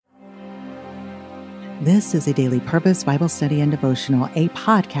This is a daily purpose Bible study and devotional, a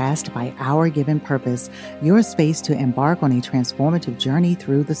podcast by Our Given Purpose, your space to embark on a transformative journey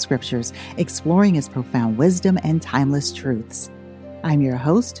through the scriptures, exploring its profound wisdom and timeless truths. I'm your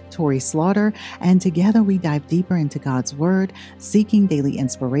host, Torrie, and together we dive deeper into God's Word, seeking daily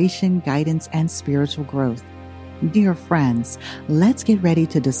inspiration, guidance, and spiritual growth. Dear friends, let's get ready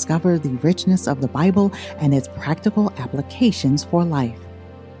to discover the richness of the Bible and its practical applications for life.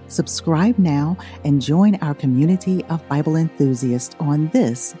 Subscribe now and join our community of Bible enthusiasts on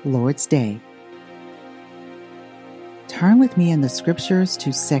this Lord's Day. Turn with me in the scriptures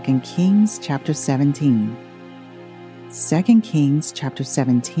to 2 Kings chapter 17. 2 Kings chapter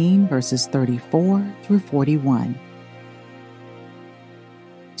 17 verses 34 through 41.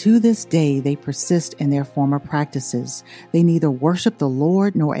 To this day they persist in their former practices. They neither worship the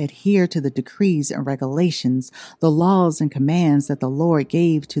Lord nor adhere to the decrees and regulations, the laws and commands that the Lord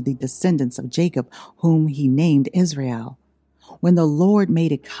gave to the descendants of Jacob, whom he named Israel. When the Lord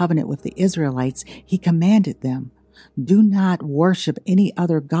made a covenant with the Israelites, he commanded them, "Do not worship any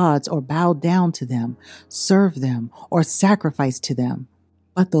other gods or bow down to them, serve them, or sacrifice to them.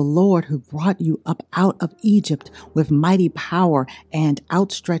 But the Lord who brought you up out of Egypt with mighty power and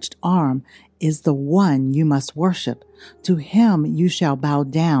outstretched arm is the one you must worship. To him you shall bow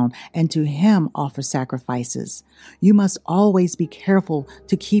down, and to him offer sacrifices. You must always be careful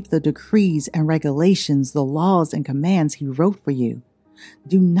to keep the decrees and regulations, the laws and commands he wrote for you.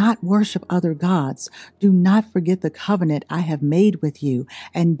 Do not worship other gods. Do not forget the covenant I have made with you,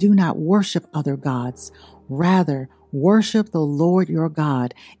 and do not worship other gods. Rather, worship the Lord your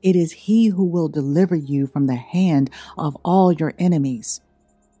God. It is he who will deliver you from the hand of all your enemies."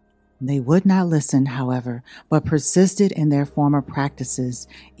 They would not listen, however, but persisted in their former practices.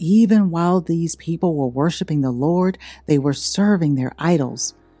 Even while these people were worshiping the Lord, they were serving their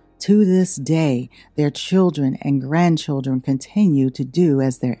idols. To this day, their children and grandchildren continue to do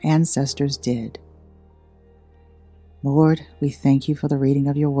as their ancestors did. Lord, we thank you for the reading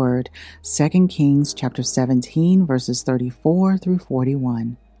of your word, 2 Kings chapter 17, verses 34 through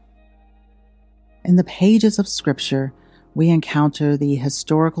 41. In the pages of Scripture, we encounter the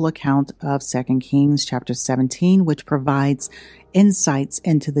historical account of 2 Kings chapter 17, which provides insights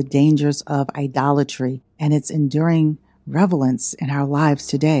into the dangers of idolatry and its enduring relevance in our lives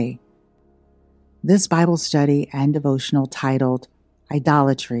today. This Bible study and devotional titled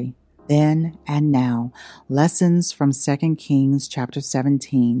Idolatry, Then and Now, Lessons from 2 Kings chapter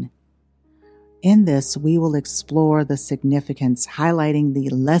 17. In this, we will explore the significance, highlighting the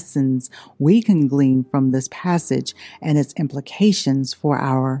lessons we can glean from this passage and its implications for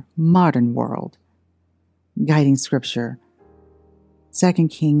our modern world. Guiding Scripture, 2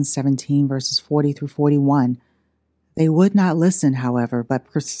 Kings 17 verses 40 through 41. They would not listen, however, but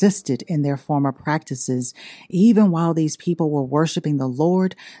persisted in their former practices. Even while these people were worshiping the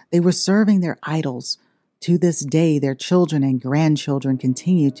Lord, they were serving their idols. To this day, their children and grandchildren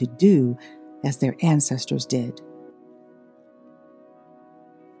continue to do as their ancestors did.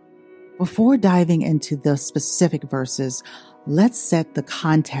 Before diving into the specific verses, let's set the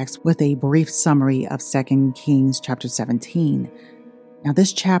context with a brief summary of 2 Kings chapter 17. Now,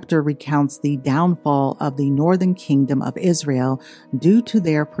 this chapter recounts the downfall of the northern kingdom of Israel due to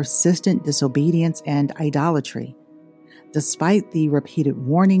their persistent disobedience and idolatry. Despite the repeated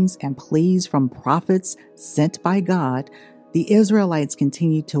warnings and pleas from prophets sent by God, the Israelites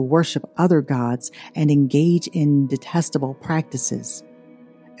continued to worship other gods and engage in detestable practices.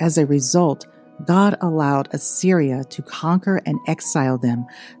 As a result, God allowed Assyria to conquer and exile them,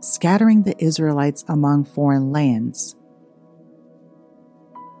 scattering the Israelites among foreign lands.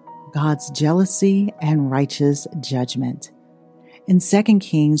 God's jealousy and righteous judgment. In 2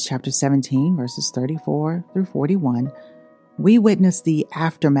 Kings chapter 17, verses 34 through 41, we witness the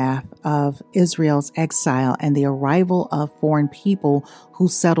aftermath of Israel's exile and the arrival of foreign people who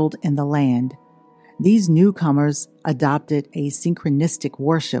settled in the land. These newcomers adopted a synchronistic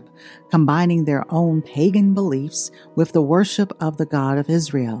worship, combining their own pagan beliefs with the worship of the God of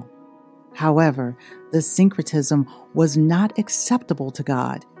Israel. However, this syncretism was not acceptable to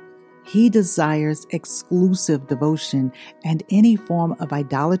God. He desires exclusive devotion, and any form of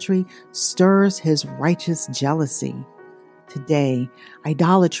idolatry stirs his righteous jealousy. Today,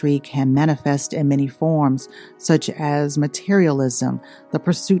 idolatry can manifest in many forms, such as materialism, the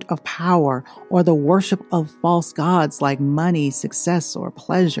pursuit of power, or the worship of false gods like money, success, or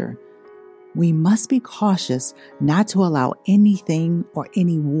pleasure. We must be cautious not to allow anything or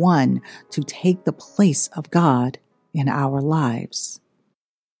anyone to take the place of God in our lives.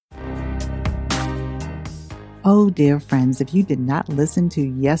 Oh, dear friends, if you did not listen to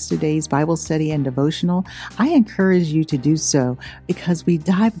yesterday's Bible study and devotional, I encourage you to do so because we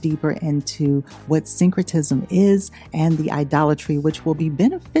dive deeper into what syncretism is and the idolatry, which will be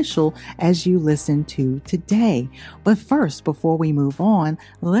beneficial as you listen to today. But first, before we move on,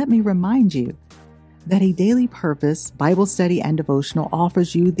 let me remind you that a daily purpose Bible study and devotional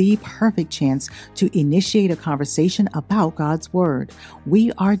offers you the perfect chance to initiate a conversation about God's Word.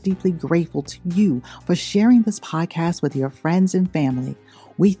 We are deeply grateful to you for sharing this podcast with your friends and family.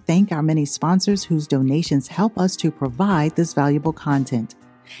 We thank our many sponsors whose donations help us to provide this valuable content.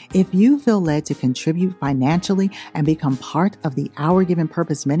 If you feel led to contribute financially and become part of the Our Given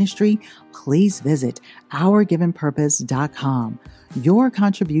Purpose ministry, please visit ourgivenpurpose.com. Your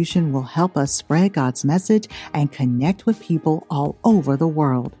contribution will help us spread God's message and connect with people all over the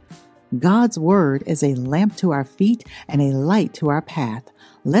world. God's Word is a lamp to our feet and a light to our path.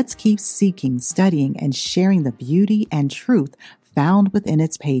 Let's keep seeking, studying, and sharing the beauty and truth found within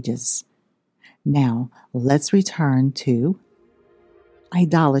its pages. Now, let's return to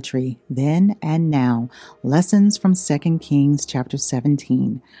Idolatry, Then and Now, Lessons from 2 Kings chapter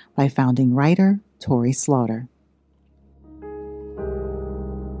 17 by founding writer Torrie Slaughter.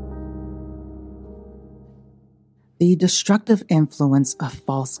 The destructive influence of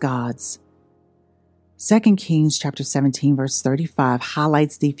false gods. 2 Kings chapter 17 verse 35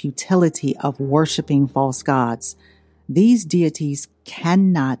 highlights the futility of worshiping false gods. These deities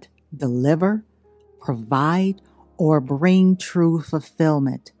cannot deliver, provide, or bring true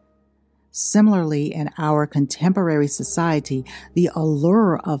fulfillment. Similarly, in our contemporary society, the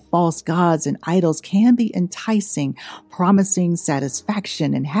allure of false gods and idols can be enticing, promising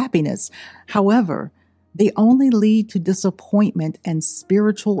satisfaction and happiness. However, they only lead to disappointment and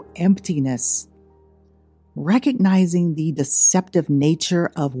spiritual emptiness. Recognizing the deceptive nature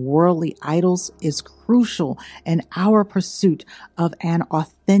of worldly idols is crucial in our pursuit of an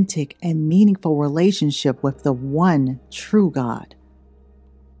authentic and meaningful relationship with the one true God.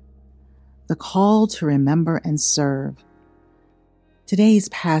 The call to remember and serve. Today's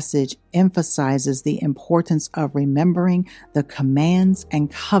passage emphasizes the importance of remembering the commands and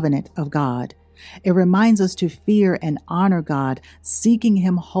covenant of God. It reminds us to fear and honor God, seeking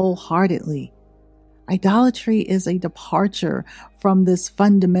Him wholeheartedly. Idolatry is a departure from this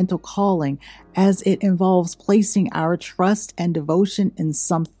fundamental calling, as it involves placing our trust and devotion in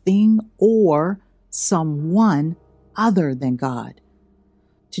something or someone other than God.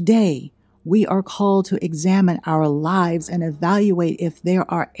 Today, we are called to examine our lives and evaluate if there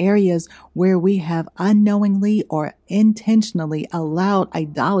are areas where we have unknowingly or intentionally allowed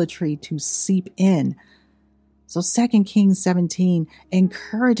idolatry to seep in. So 2 Kings 17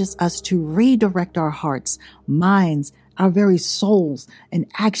 encourages us to redirect our hearts, minds, our very souls,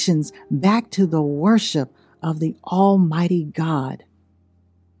 and actions back to the worship of the Almighty God.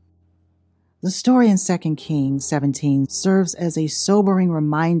 The story in 2 Kings 17 serves as a sobering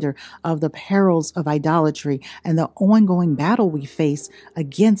reminder of the perils of idolatry and the ongoing battle we face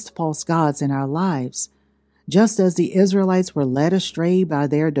against false gods in our lives. Just as the Israelites were led astray by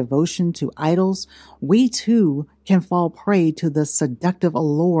their devotion to idols, we too can fall prey to the seductive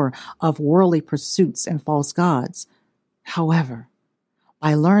allure of worldly pursuits and false gods. However,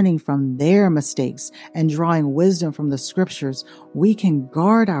 by learning from their mistakes and drawing wisdom from the scriptures, we can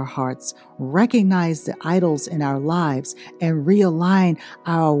guard our hearts, recognize the idols in our lives, and realign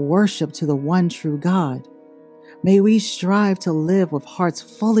our worship to the one true God. May we strive to live with hearts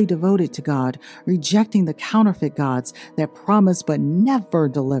fully devoted to God, rejecting the counterfeit gods that promise but never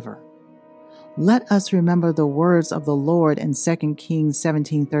deliver. Let us remember the words of the Lord in 2 Kings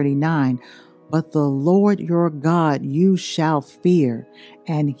 17:39. But the Lord your God you shall fear,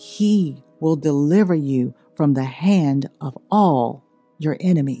 and He will deliver you from the hand of all your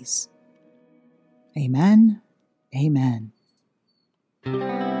enemies. Amen. Amen.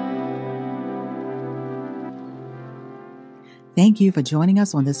 Thank you for joining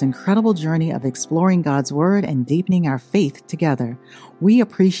us on this incredible journey of exploring God's Word and deepening our faith together. We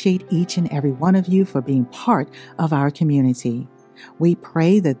appreciate each and every one of you for being part of our community. We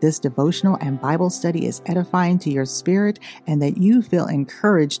pray that this devotional and Bible study is edifying to your spirit and that you feel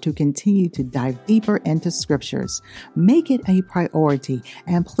encouraged to continue to dive deeper into scriptures. Make it a priority,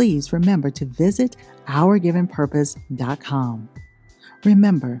 and please remember to visit ourgivenpurpose.com.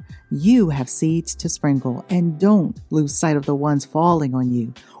 Remember, you have seeds to sprinkle, and don't lose sight of the ones falling on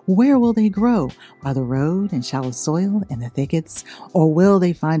you. Where will they grow? By the road, in shallow soil, in the thickets? Or will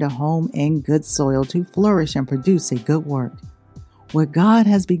they find a home in good soil to flourish and produce a good work? What God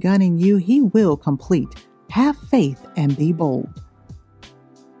has begun in you, He will complete. Have faith and be bold.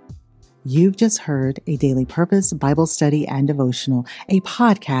 You've just heard a Daily Purpose Bible study and devotional, a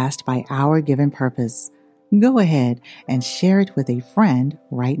podcast by Our Given Purpose. Go ahead and share it with a friend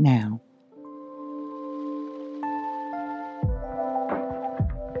right now.